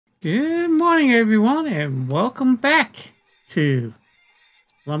Good morning, everyone, and welcome back to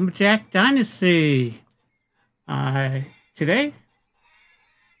Lumberjack Dynasty. Today,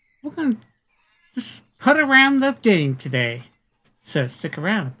 we're going to just put around the game today. So stick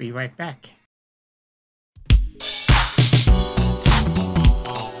around, I'll be right back.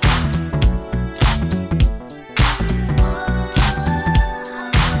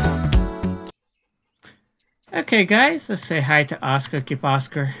 Okay, guys, let's say hi to Oscar. Give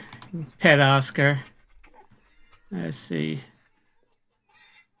Oscar, pet Oscar. Let's see.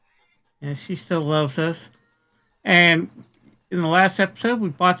 Yeah, she still loves us. And in the last episode, we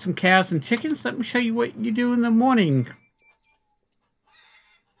bought some cows and chickens. Let me show you what you do in the morning.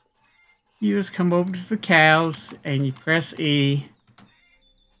 You just come over to the cows and you press E.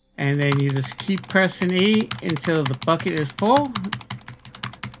 And then you just keep pressing E until the bucket is full.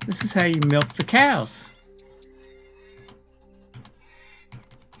 This is how you milk the cows.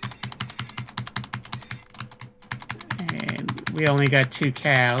 We only got 2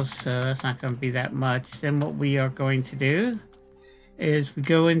 cows, so that's not going to be that much. Then what we are going to do is we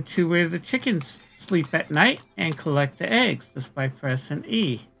go into where the chickens sleep at night and collect the eggs just by pressing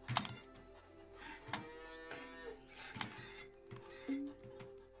E.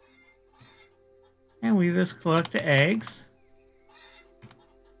 And we just collect the eggs.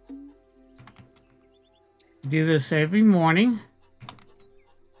 We do this every morning.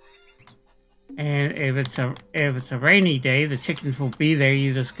 And if it's a rainy day, the chickens will be there.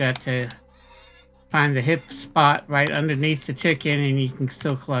 You just got to find the hip spot right underneath the chicken, and you can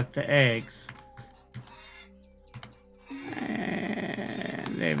still collect the eggs. And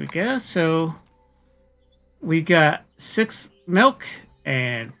there we go. So we got 6 milk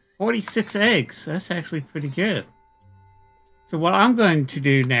and 46 eggs. That's actually pretty good. So what I'm going to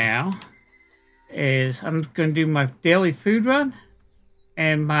do now is I'm going to do my daily food run.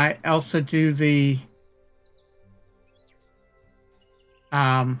 And might also do the,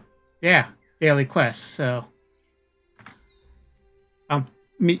 daily quest. So I'll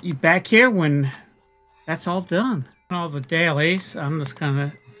meet you back here when that's all done. All the dailies, I'm just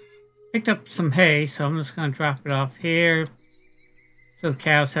gonna pick up some hay, so I'm just gonna drop it off here so the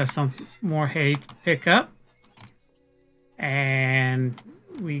cows have some more hay to pick up. And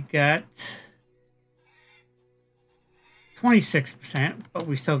we got 26%, but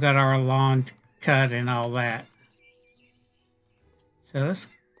we still got our lawn cut and all that. So let's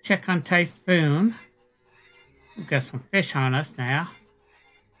check on Typhoon. We've got some fish on us now.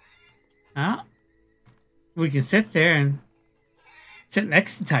 Now, we can sit there and sit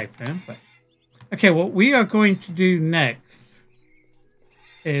next to Typhoon. But okay, what we are going to do next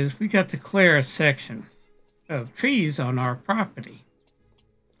is we got to clear a section of trees on our property.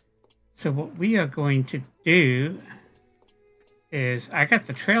 So what we are going to do is I got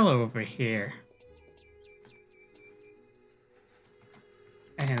the trailer over here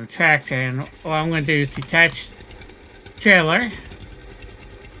and the tractor, and what I'm going to do is detach the trailer,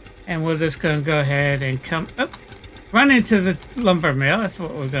 and we're just going to go ahead and come up, run into the lumber mill. That's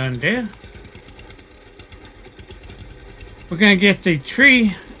what we're going to do. We're going to get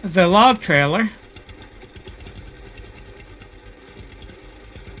the log trailer,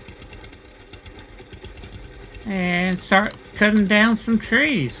 and start cutting down some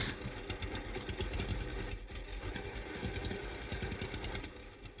trees.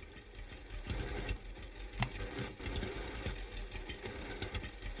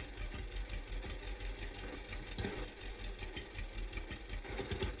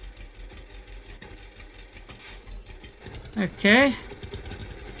 Okay.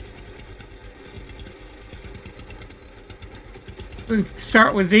 We can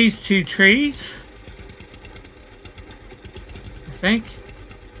start with these 2 trees. I think. I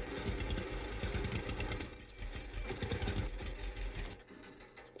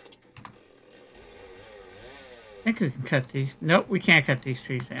think we can cut these. Nope, we can't cut these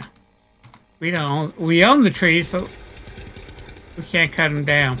trees down. We own the trees, but we can't cut them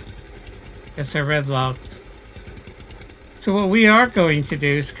down. Because they're red logs. So what we are going to do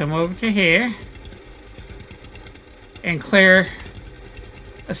is come over to here and clear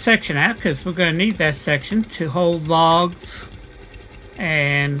a section out, because we're going to need that section to hold logs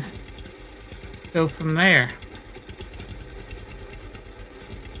and go from there.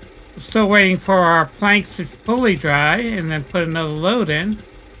 We're still waiting for our planks to fully dry and then put another load in.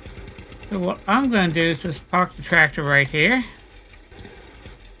 So what I'm going to do is just park the tractor right here.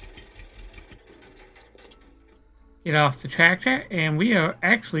 Get off the tractor, and we are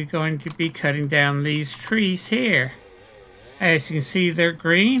actually going to be cutting down these trees here. As you can see, they're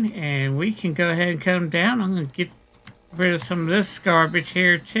green, and we can go ahead and cut them down. I'm going to get Get rid of some of this garbage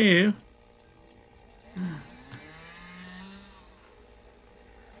here too.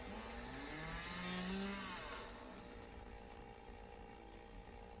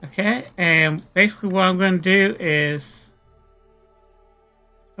 Okay, and basically what I'm going to do is,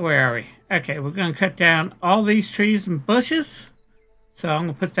 where are we? Okay, we're going to cut down all these trees and bushes. So I'm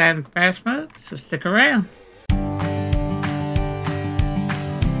going to put that in fast mode, so stick around.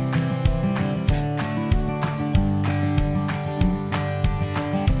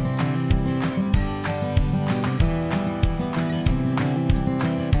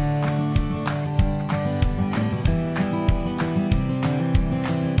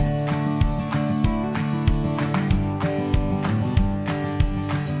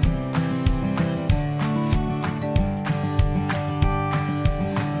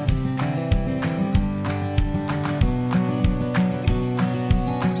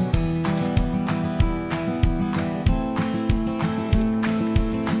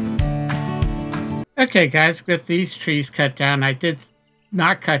 Okay guys, with these trees cut down, I did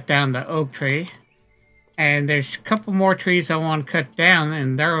not cut down the oak tree. And there's a couple more trees I want to cut down,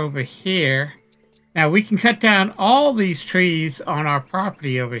 and they're over here. Now we can cut down all these trees on our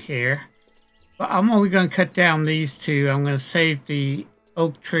property over here. But I'm only going to cut down these two. I'm going to save the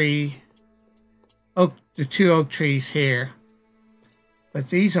oak tree, the two oak trees here. But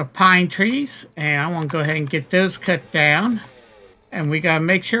these are pine trees, and I want to go ahead and get those cut down. And we got to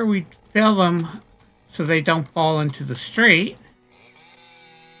make sure we fill them so they don't fall into the street.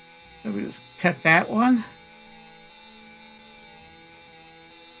 So we just cut that one.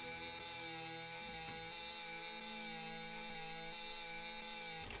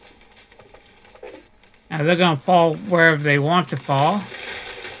 Now they're going to fall wherever they want to fall.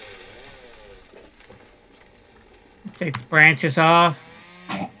 Take the branches off.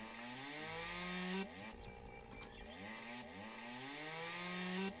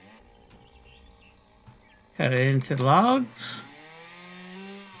 Cut it into logs.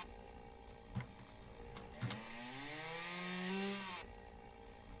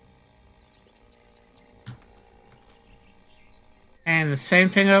 And the same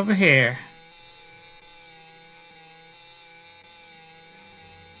thing over here.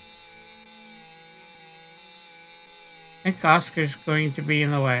 I think Oscar's going to be in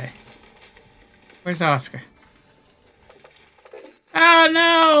the way. Where's Oscar? Oh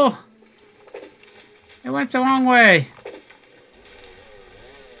no! It went the wrong way.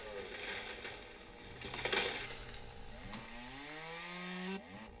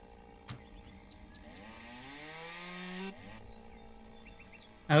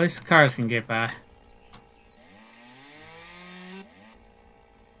 At least the cars can get by.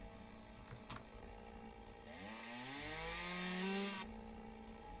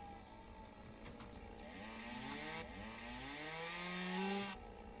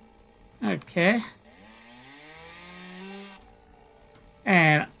 Okay.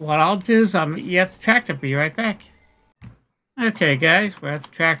 And what I'll do is I'm at the tractor, be right back. Okay guys, we're at the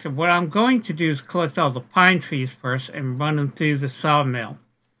tractor. What I'm going to do is collect all the pine trees first and run them through the sawmill.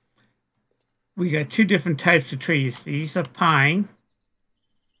 We got two different types of trees. These are pine.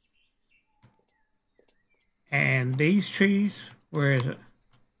 And these trees, where is it?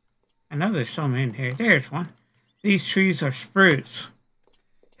 I know there's some in here. There's one. These trees are spruce.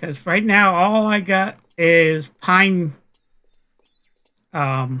 Because right now all I got is pine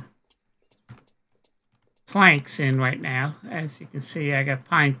planks in right now. As you can see, I got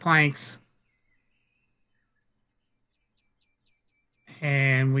pine planks.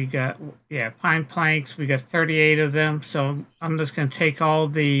 And we got, yeah, pine planks. We got 38 of them. So I'm just going to take all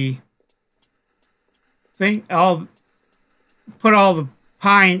the put all the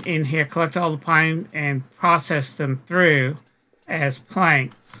pine in here, collect all the pine and process them through as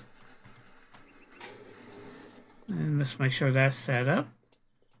planks. And let's make sure that's set up.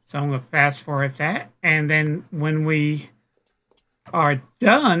 So I'm going to fast forward that. And then when we are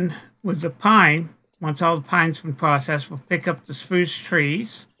done with the pine, once all the pine's been processed, we'll pick up the spruce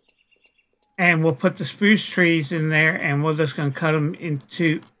trees. And we'll put the spruce trees in there, and we're just going to cut them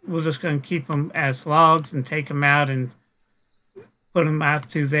into, we're just going to keep them as logs and take them out and put them out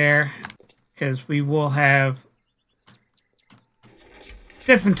through there. Because we will have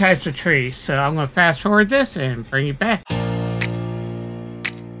different types of trees. So I'm going to fast forward this and bring you back.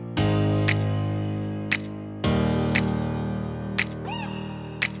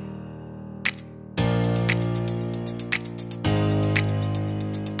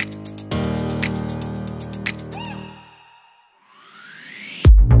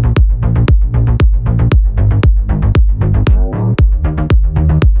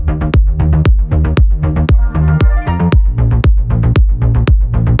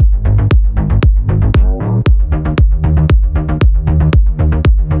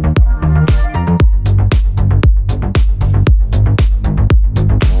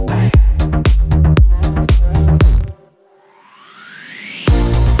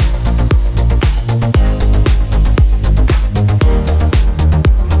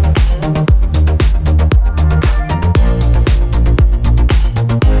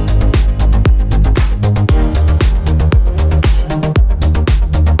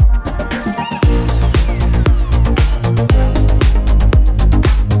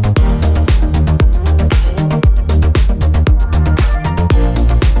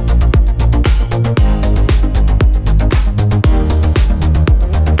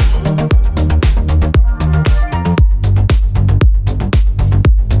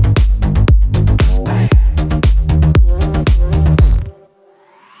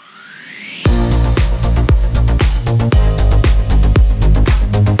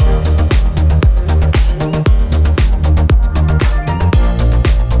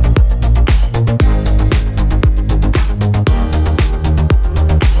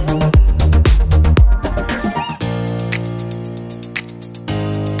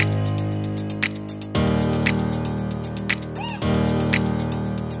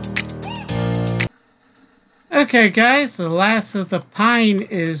 Okay, guys, the last of the pine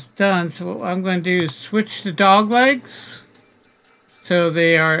is done. So what I'm going to do is switch the dog legs. So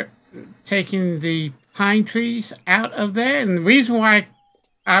they are taking the pine trees out of there. And the reason why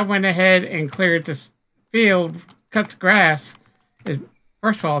I went ahead and cleared the field, cut the grass, is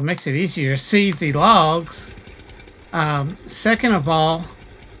first of all, it makes it easier to see the logs. Second of all,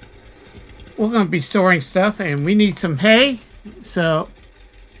 we're going to be storing stuff and we need some hay. So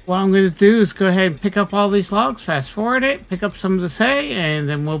what I'm going to do is go ahead and pick up all these logs, fast forward it, pick up some of this hay, and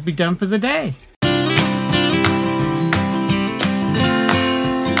then we'll be done for the day.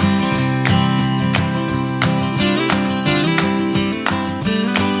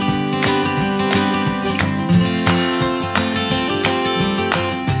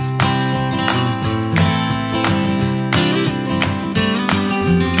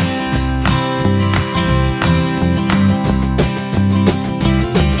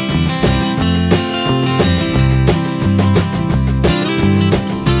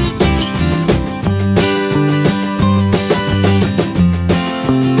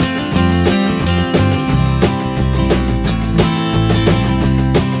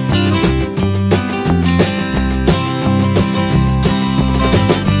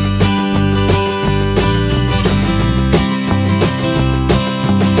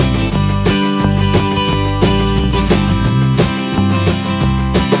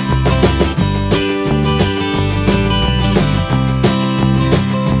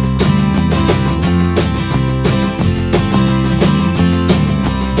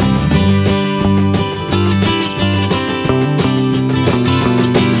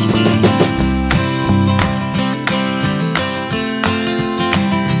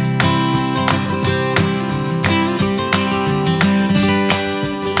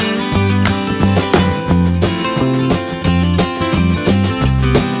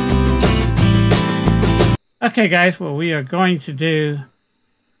 Okay guys, what we are going to do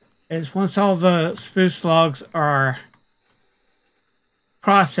is once all the spruce logs are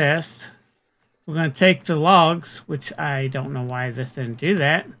processed, we're going to take the logs, which I don't know why this didn't do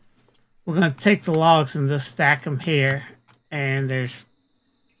that. We're going to take the logs and just stack them here. And there's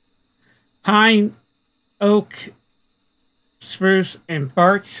pine, oak, spruce, and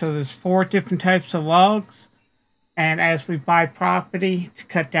birch. So there's 4 different types of logs. And as we buy property to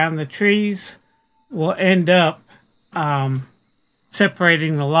cut down the trees, we'll end up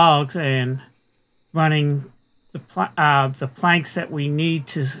separating the logs and running the planks that we need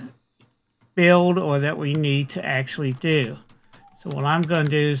to build or that we need to actually do. So what I'm going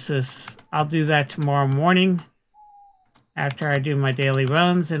to do is just, I'll do that tomorrow morning after I do my daily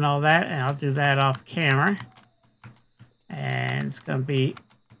runs and all that, and I'll do that off camera. And it's going to be,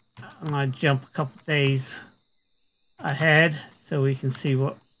 I'm going to jump a couple days ahead so we can see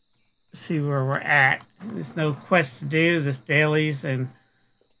where we're at. There's no quest to do, just dailies, and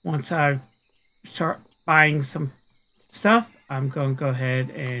once I start buying some stuff, I'm going to go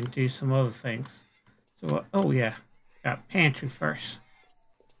ahead and do some other things. So, oh yeah, got pantry first.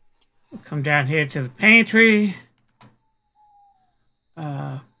 We'll come down here to the pantry.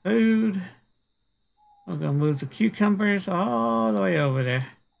 Food. We're going to move the cucumbers all the way over there.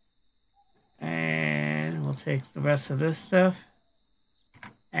 And we'll take the rest of this stuff.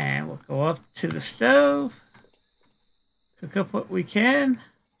 And we'll go up to the stove, cook up what we can.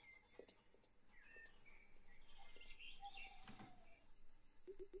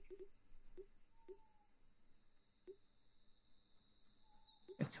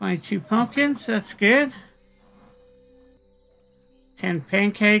 Got 22 pumpkins, that's good. 10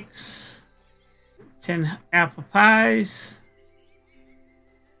 pancakes, 10 apple pies.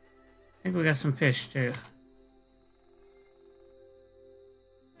 I think we got some fish too.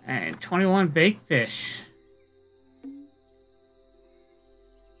 And 21 baked fish.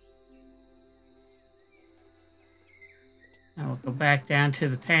 Now we'll go back down to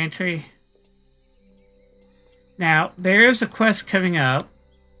the pantry. Now, there is a quest coming up.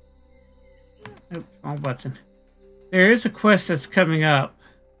 Oops, wrong button. There is a quest that's coming up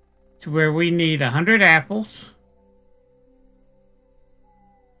to where we need 100 apples,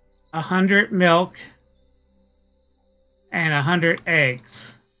 100 milk, and 100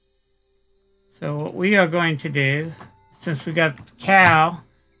 eggs. So what we are going to do, since we got the cow,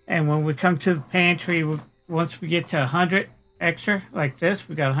 and when we come to the pantry, once we get to 100 extra, like this,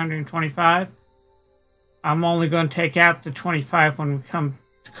 we got 125, I'm only going to take out the 25 when we come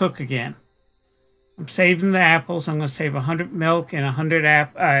to cook again. I'm saving the apples. I'm going to save 100 milk and 100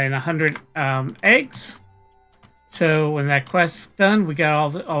 eggs. So when that quest's done, we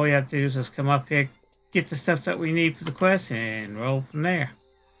got all we have to do is just come up here, get the stuff that we need for the quest, and roll from there.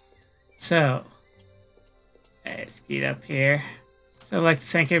 So Let's get up here. So I'd like to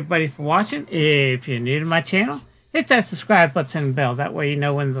thank everybody for watching. If you're new to my channel, hit that subscribe button and bell. That way you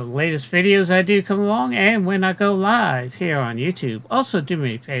know when the latest videos I do come along and when I go live here on YouTube. Also, do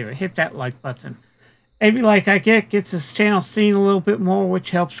me a favor, hit that like button. Every like I get gets this channel seen a little bit more, which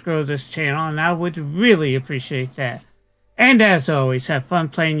helps grow this channel, and I would really appreciate that. And as always, have fun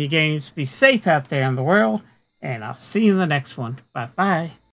playing your games. Be safe out there in the world, and I'll see you in the next one. Bye-bye.